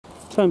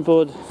So I'm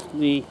bored.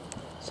 The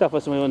South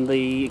Western Way on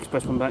the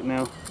express one back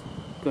now.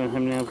 Going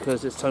home now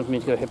because it's time for me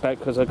to go head back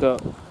because I've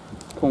got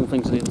important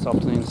things to do this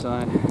afternoon. So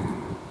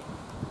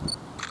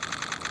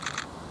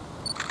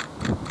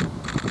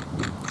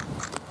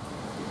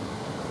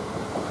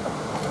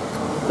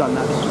done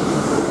that.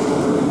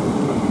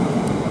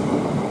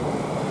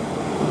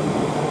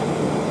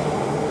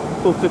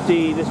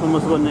 4:50. This one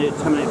was the one that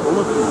terminated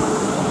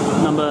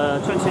Bournemouth.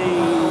 Number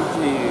 22.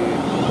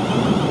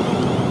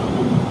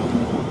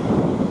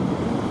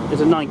 It's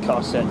a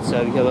 9-car set,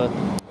 so we have a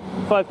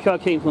 5-car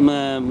came from,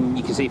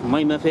 you can see from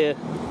Weymouth here.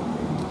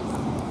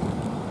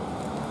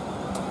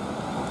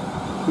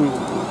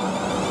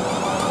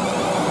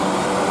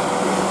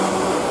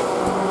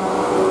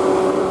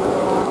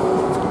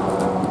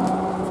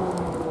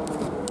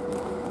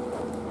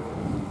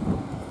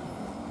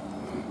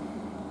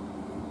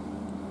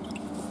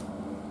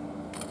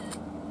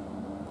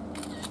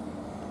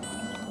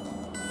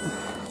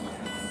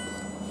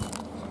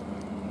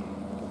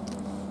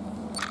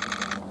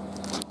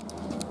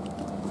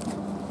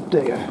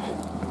 There you go.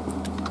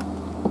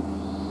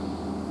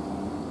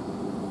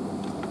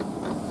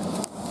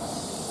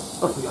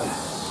 Off we go.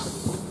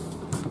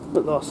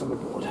 At last I'm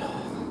aboard.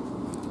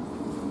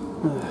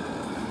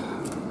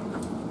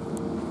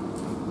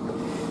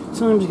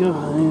 Time to go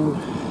home.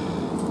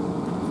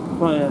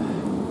 Quite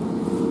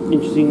an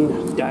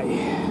interesting day.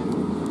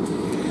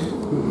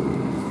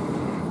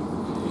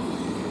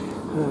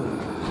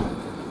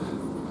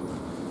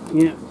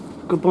 Yeah,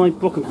 goodbye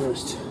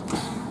Brockenhurst.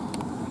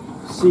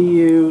 See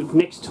you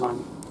next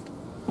time.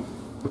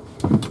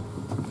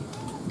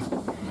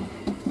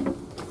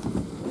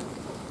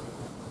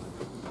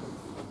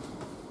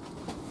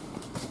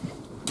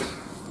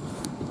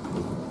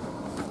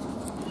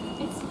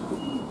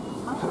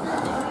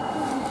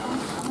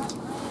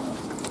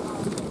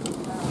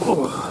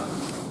 Oh,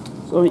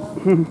 sorry.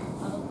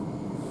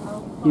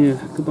 Yeah,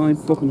 goodbye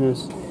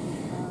Brockenhurst.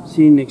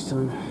 See you next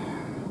time.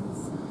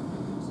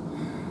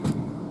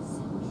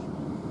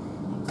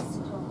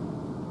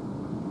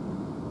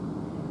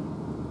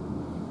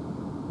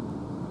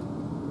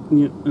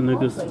 Yeah, and there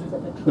goes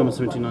number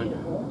 79.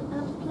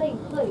 And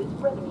plainclothes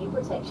revenue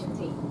protection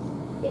team.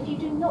 If you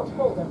do not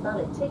hold a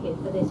valid ticket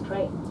for this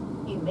train,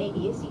 you may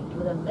be issued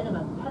with a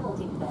minimum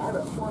penalty fare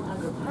of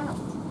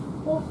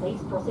 £100 or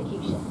face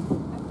prosecution.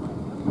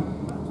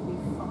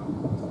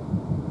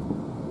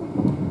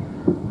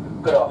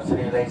 Good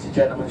afternoon, ladies and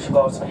gentlemen.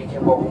 Shabbat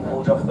speaking. Welcome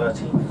aboard of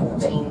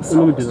 1314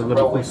 Southampton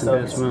Railway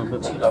Service to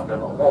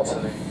London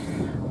Waterloo.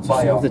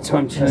 Via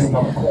Winchester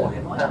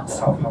calling at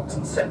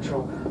Southampton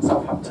Central,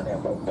 Southampton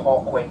Airport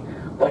Parkway,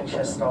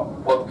 Winchester,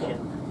 Woking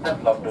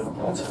and London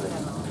Waterloo.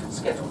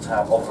 Scheduled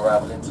time of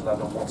arrival into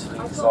London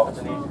Waterloo this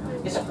afternoon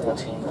is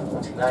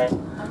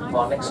 14:49.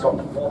 Our next stop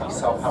will be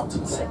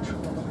Southampton Central.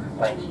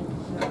 Thank you.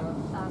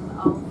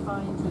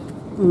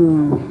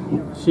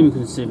 Assume we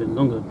could stay a bit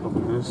longer at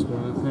Brockenhurst,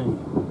 but hey,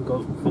 we've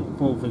got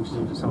 4 things to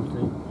do this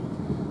afternoon.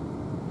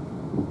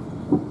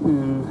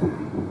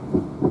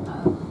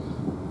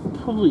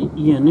 Probably,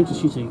 yeah, next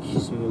Tuesday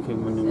is okay.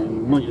 Monday, we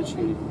might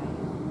actually.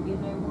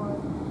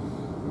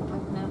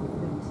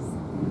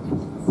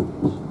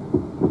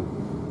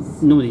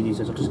 Nobody these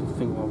days. I'm just gonna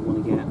think what I want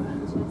to get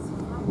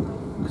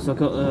because I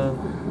got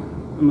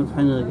I'm a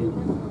fan again.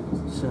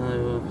 So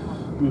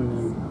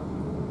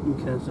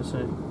okay, so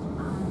say.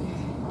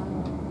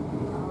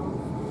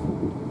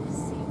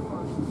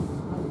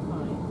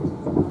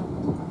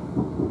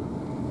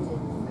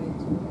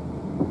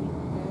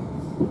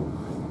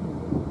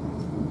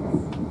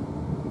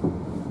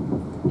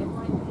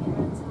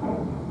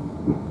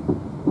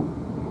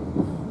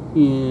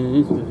 Yeah,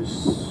 it's very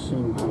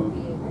simple.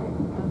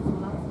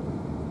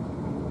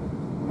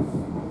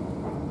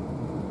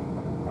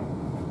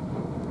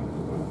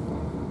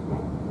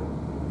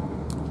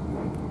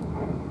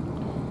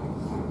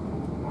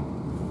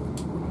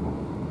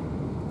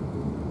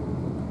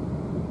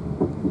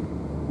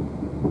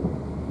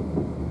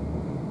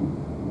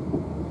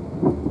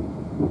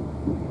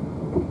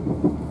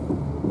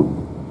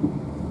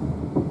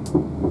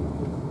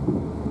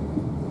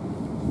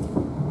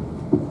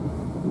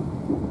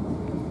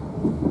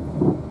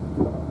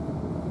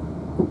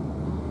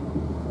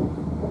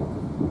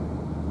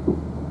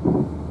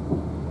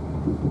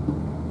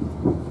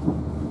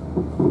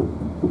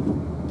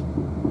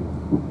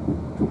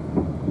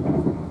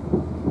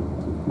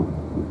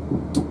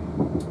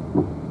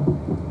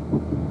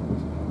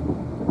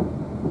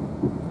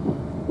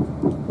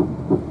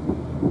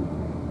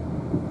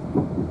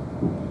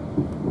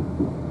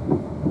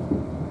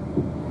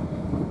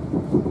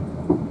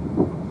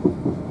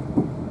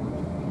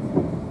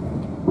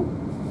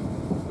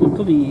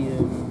 Probably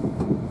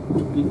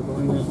completely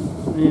behind that.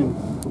 I am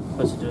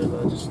supposed to do it, but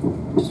I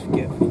just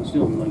forget things. You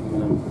know, I'm like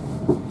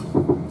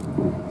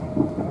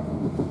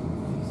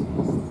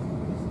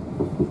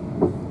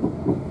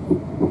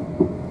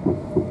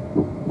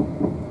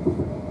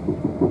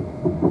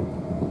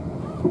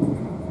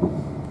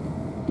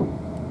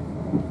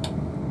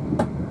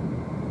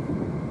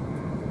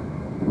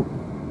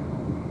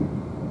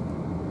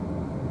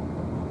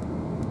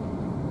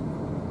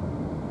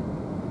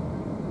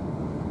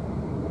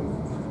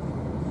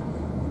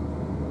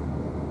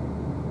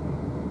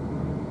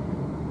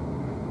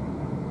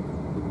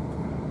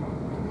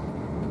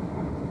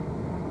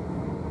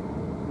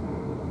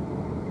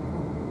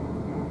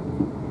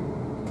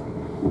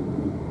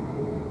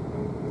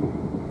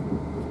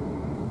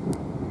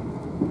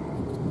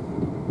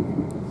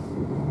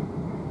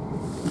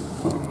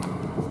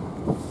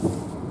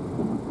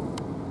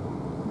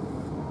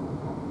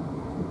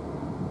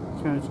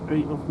Carriage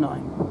 8 of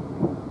 9.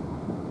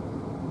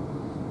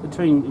 The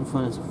train in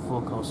front is a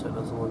forecast set,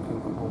 that's the one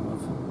coming from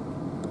Bournemouth.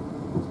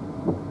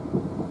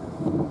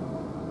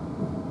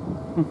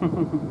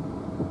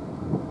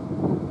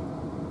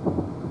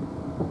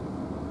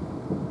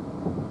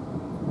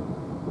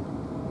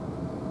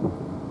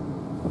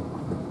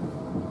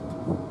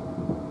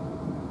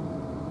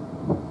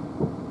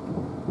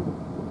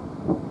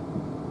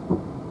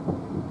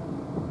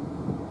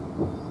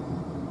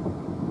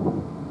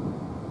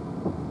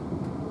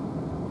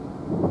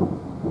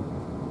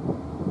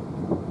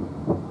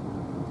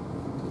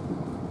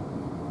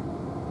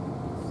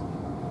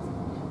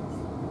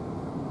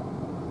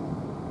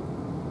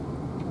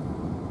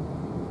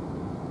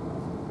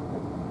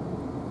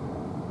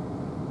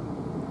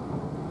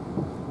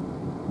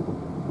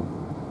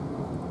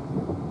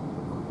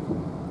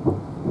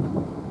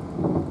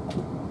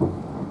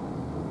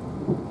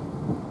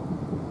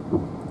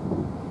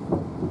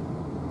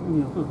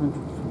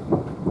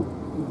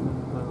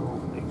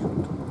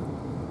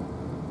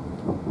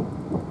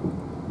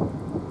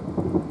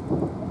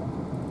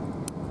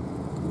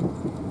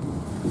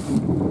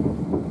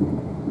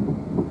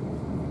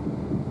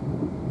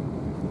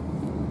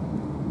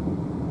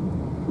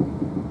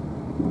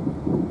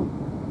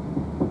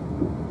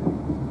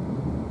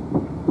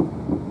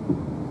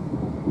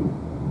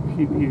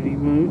 Beauty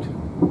mode.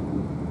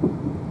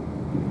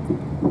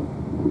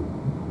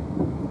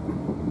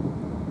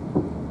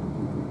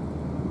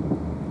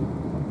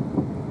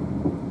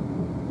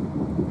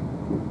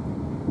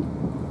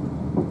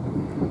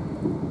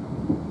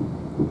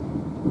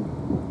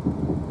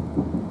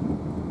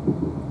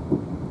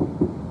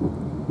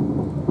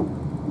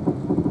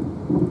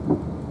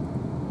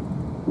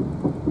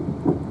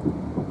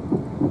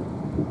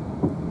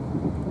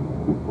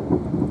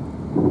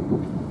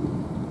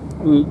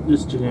 Well,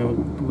 this journey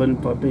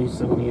went by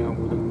basically out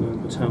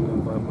within the town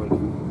going by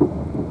Woking.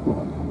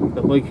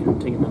 But Woking, I'm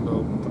taking a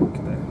little break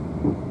there.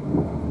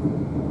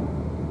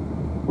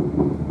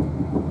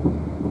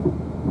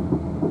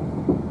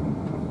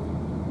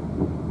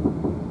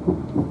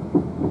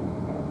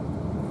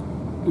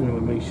 And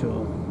we'll make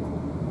sure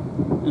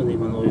I leave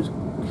my lawyer's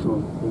control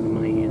when the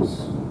money is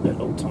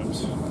at all times.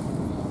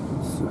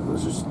 So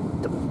let's just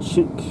double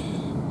check.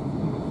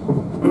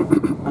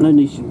 I know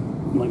Nishan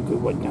might go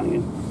right down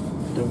again.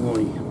 Don't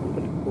worry, I've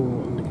got it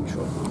all under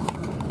control.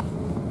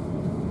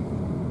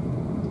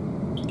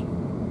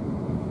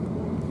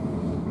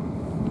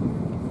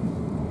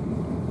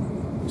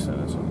 So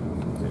that's all.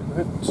 Do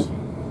that. So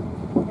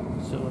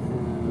I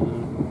have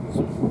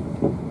so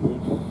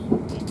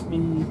this me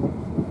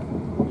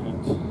and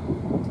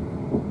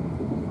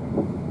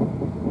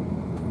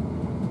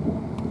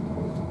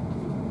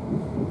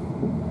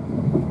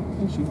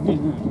actually do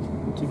that.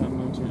 Take out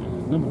 19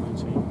 and number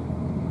 19.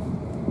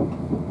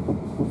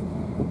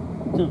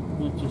 No,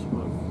 it just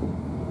work.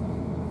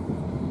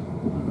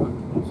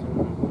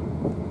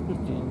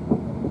 15.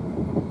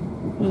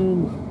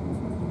 And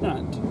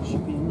that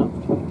should be enough to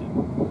get it.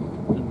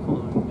 And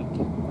following week,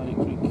 Valley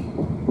Creek.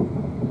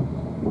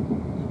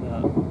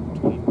 About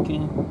 20k.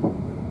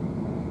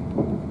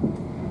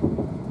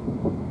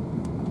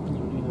 And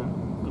we'll do that,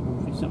 got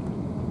 137.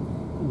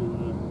 And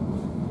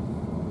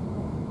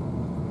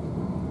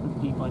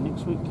then by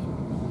next week.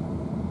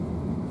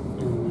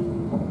 And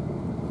then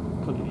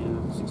probably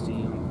 60 on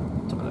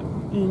top of that.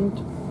 And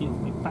you'll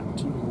be back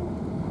to normal.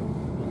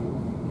 And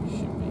you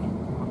should be on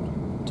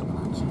top of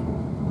that.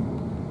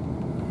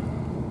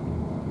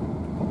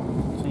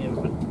 So yeah,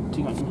 we've got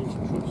 290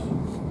 choice.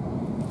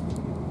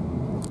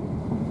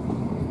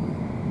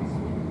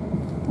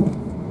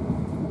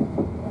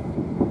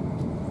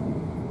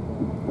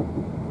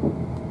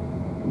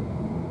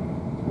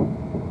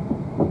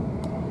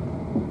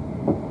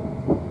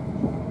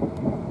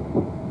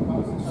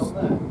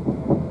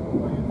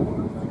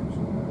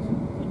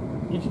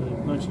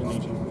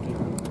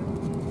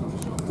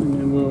 And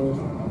then we'll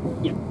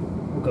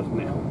go from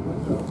there.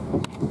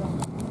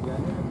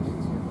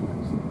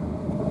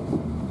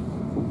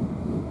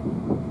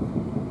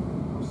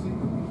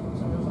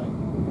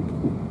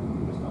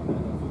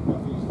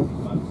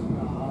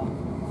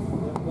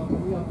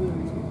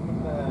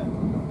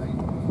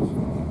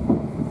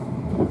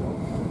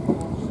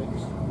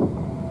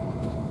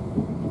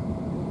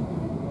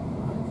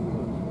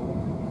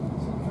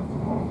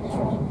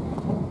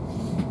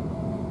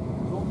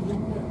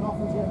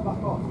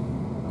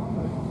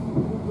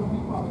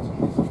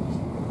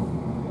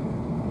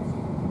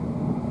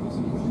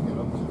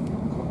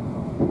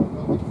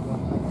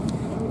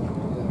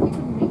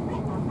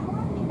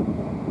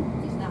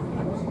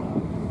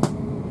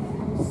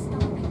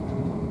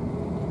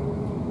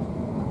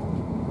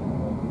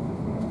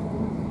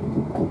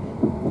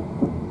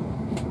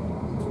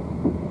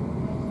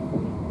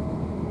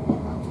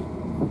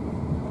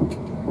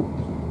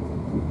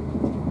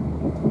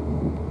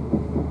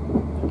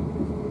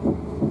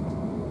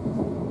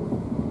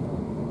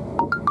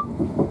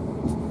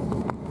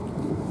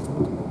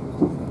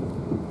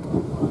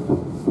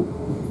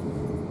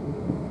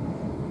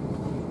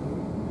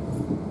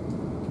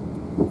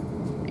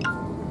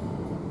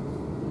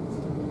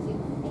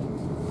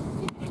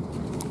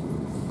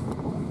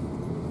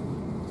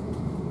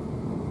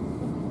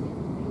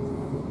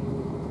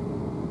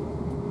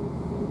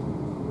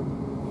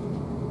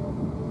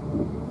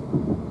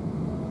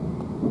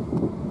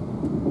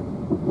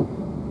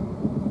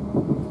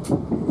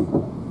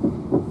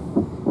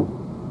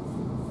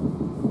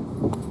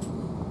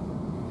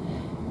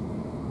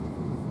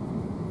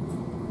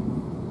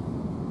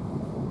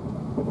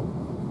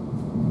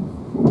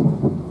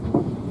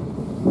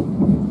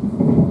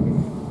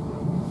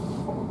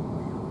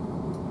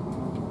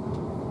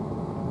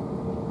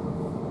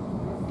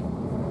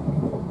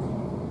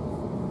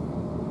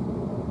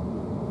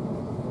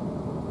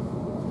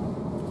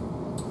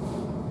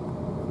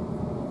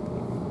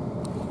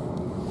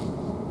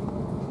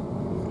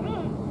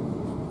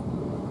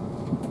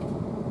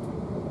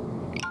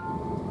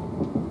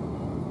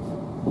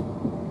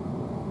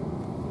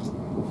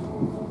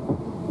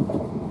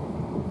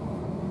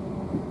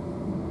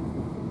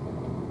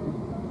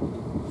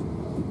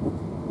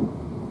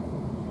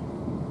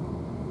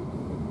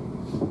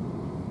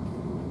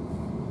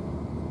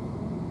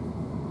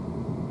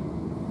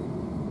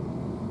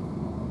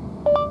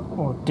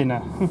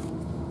 dinner.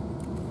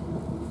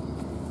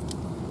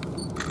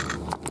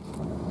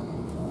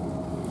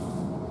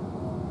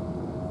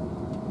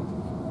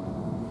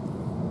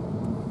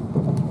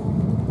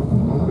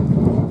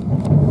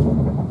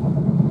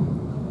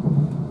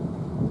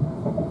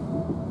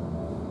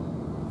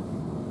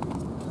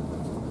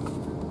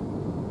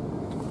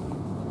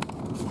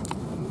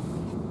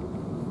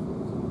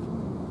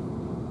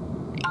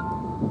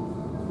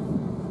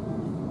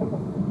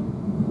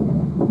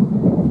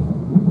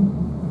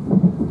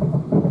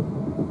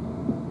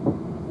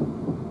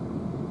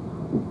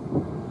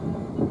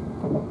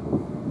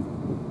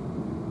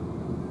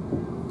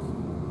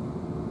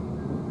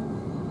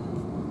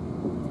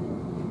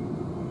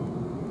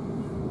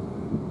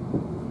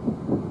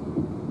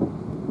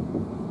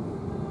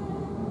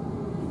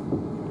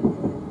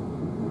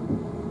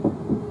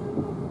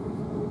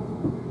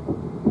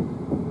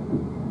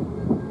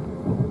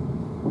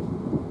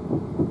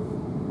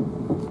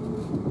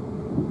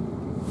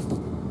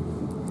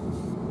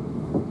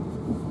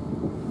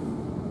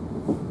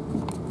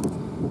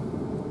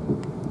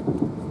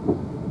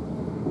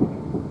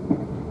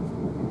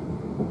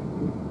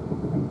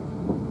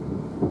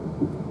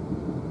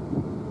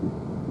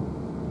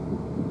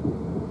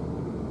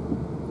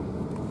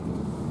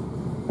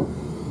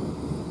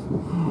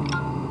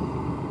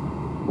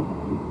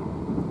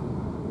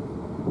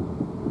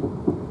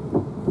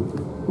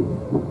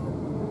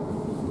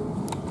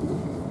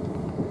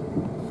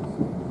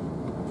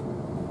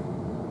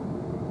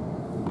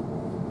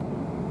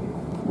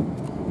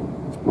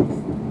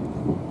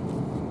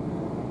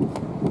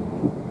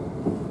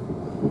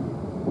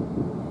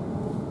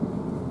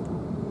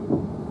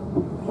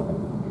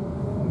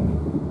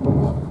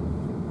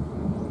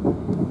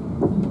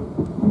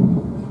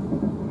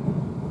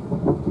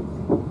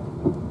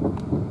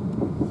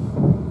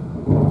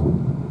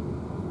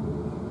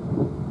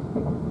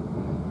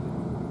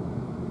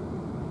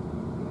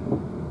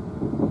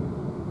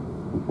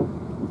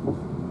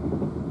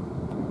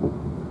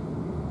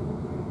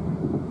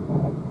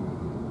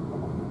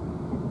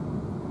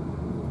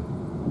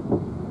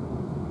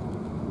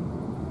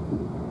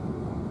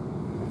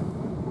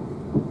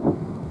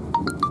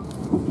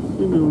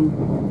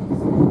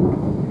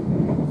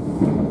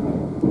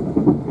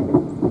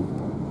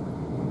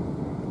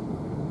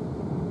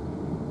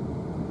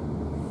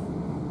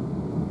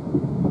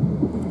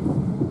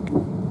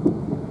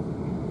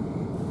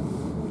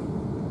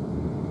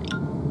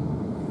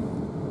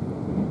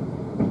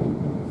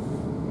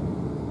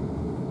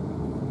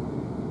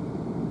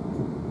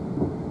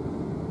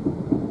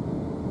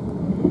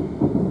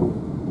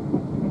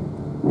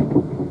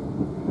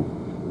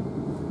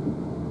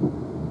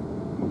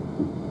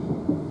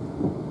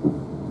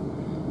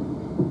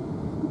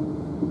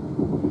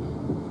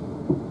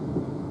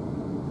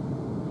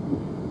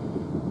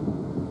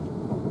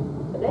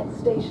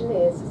 Station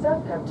is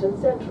Southampton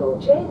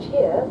Central. Change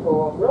here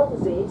for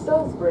Romsey,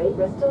 Salisbury,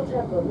 Bristol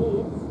Temple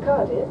Meads,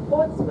 Cardiff,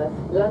 Portsmouth,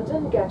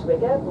 London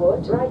Gatwick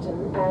Airport,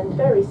 Brighton, and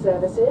ferry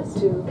services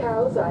to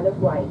Cowes, Isle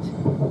of Wight.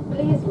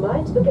 Please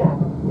mind the gap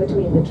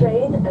between the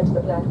train and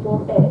the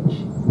platform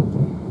edge.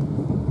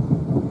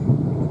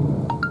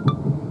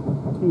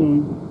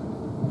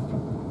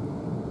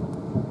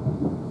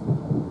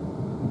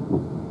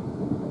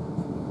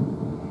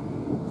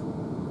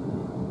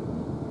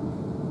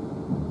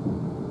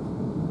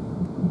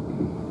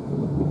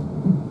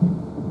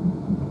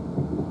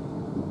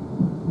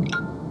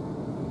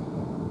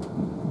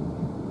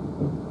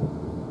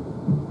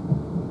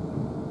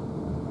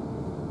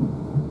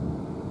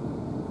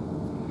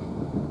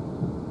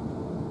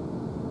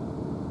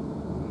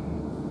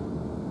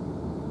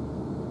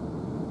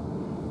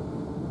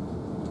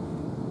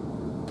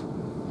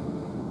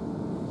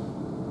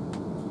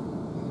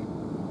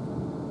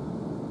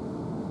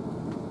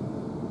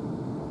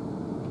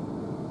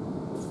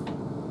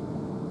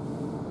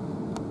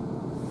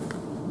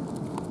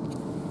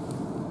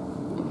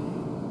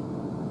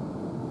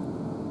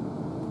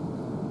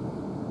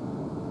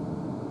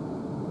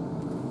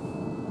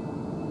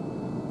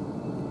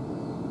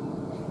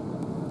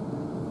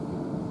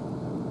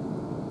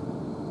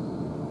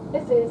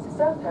 This is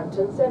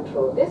Southampton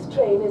Central. This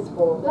train is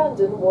for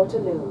London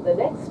Waterloo. The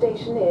next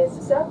station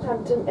is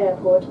Southampton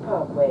Airport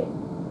Parkway.